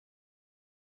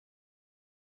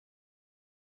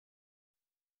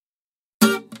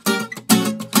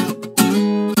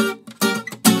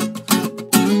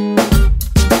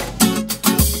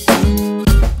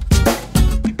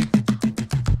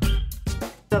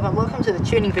and welcome to the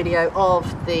tuning video of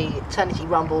the Turnigy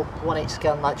Rumble 1/8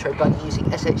 scale Nitro buggy using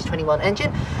SH21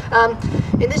 engine.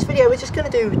 In this video we're just going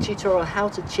to do a tutorial on how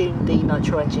to tune the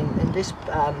Nitro engine. In this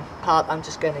part I'm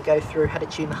just going to go through how to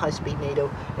tune the high speed needle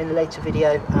in a later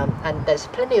video, and there's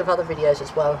plenty of other videos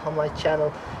as well on my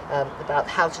channel about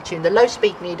how to tune the low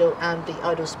speed needle and the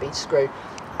idle speed screw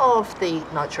of the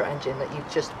Nitro engine that you've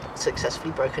just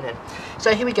successfully broken in.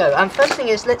 So here we go. First thing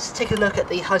is, let's take a look at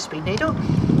the high speed needle.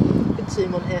 Let's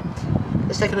zoom on here.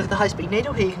 Let's take a look at the high speed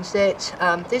needle. Here you can see it.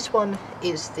 This one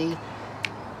is the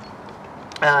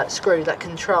screw that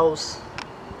controls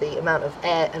the amount of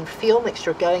air and fuel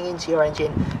mixture going into your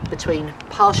engine between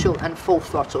partial and full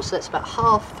throttle. So that's about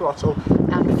half throttle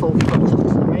and full throttle.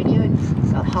 That's the radio.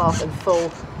 About half and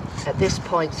full. At this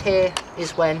point here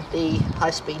is when the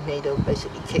high-speed needle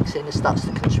basically kicks in and starts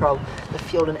to control the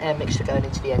fuel and air mixture going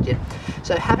into the engine.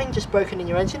 So having just broken in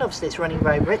your engine, obviously it's running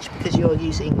very rich because you're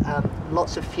using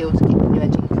lots of fuel to keep your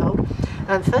engine cold.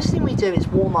 And first thing we do is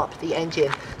warm up the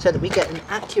engine so that we get an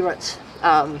accurate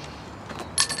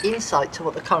insight to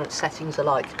what the current settings are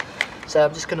like. So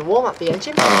I'm just going to warm up the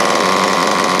engine.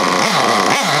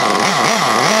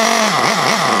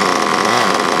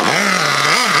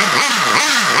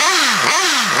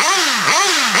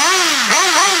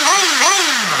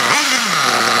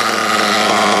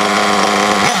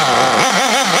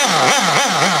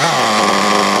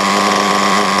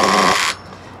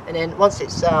 And then once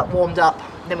it's warmed up,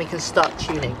 then we can start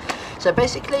tuning. So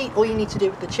basically all you need to do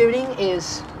with the tuning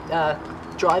is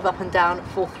drive up and down at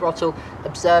full throttle,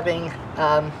 observing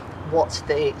what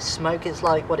the smoke is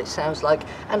like, what it sounds like,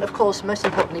 and of course most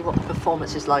importantly what the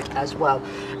performance is like as well.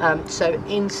 So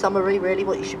in summary, really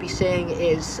what you should be seeing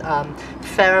is a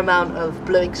fair amount of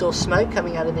blue exhaust smoke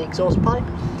coming out of the exhaust pipe.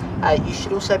 You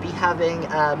should also be having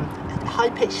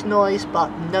high-pitched noise but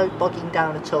no bogging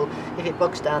down at all. If it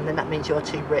bogs down, then that means you're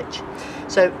too rich.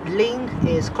 So lean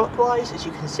is clockwise, as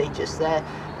you can see just there,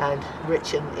 and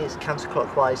richen is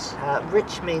counterclockwise.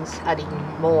 Rich means adding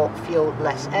more fuel,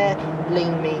 less air.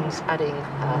 Lean means adding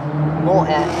more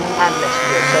air and less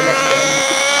fuel. So let's go.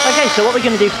 Okay, so what we're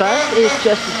going to do first is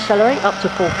just accelerate up to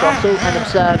full throttle and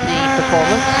observe the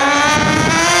performance.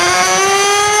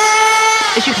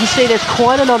 As you can see, there's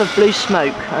quite a lot of blue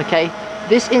smoke, okay?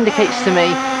 This indicates to me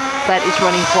that it's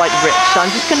running quite rich. So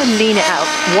I'm just going to lean it out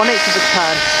 1/8 of a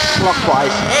turn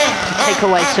clockwise to take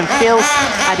away some fuel,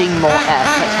 adding more air.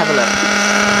 Let's have a look.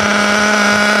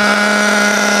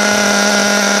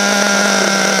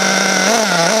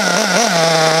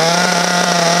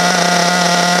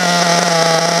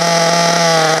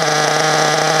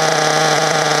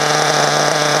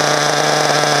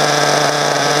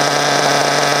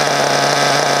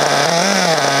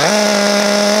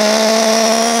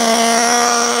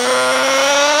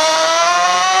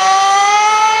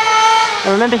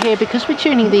 Remember here, because we're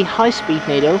tuning the high-speed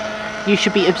needle, you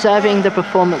should be observing the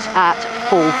performance at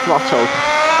full throttle.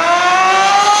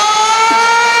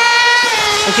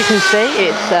 As you can see,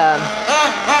 it's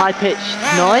high-pitched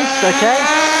noise, okay?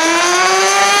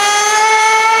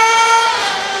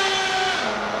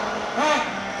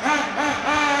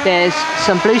 There's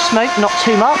some blue smoke, not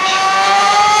too much.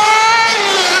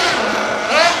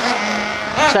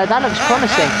 So that looks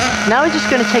promising. Now we're just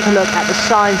going to take a look at the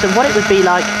signs and what it would be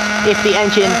like if the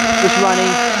engine was running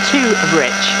too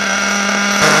rich.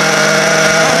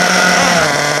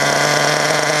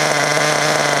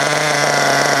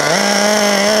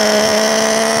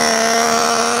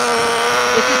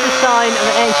 This is the sign of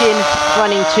an engine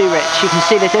running too rich. You can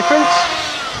see the difference.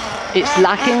 It's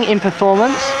lacking in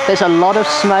performance. There's a lot of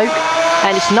smoke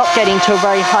and it's not getting to a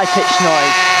very high-pitched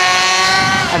noise.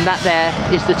 And that there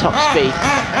is the top speed.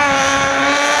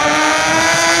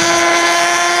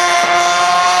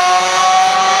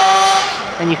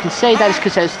 And you can see that is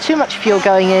because there's too much fuel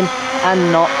going in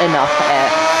and not enough air.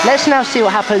 Let's now see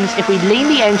what happens if we lean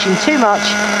the engine too much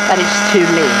and it's too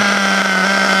lean.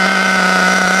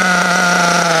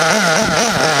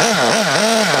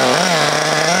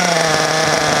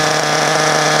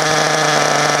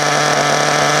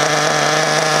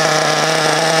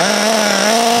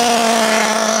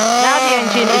 Now the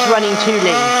engine is running too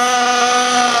lean.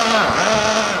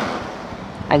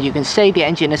 And you can see the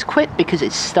engine has quit because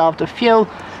it's starved of fuel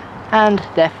and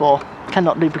therefore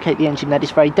cannot lubricate the engine. That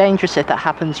is very dangerous. If that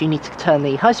happens, you need to turn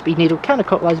the high-speed needle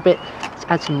counterclockwise a bit to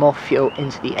add some more fuel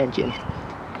into the engine.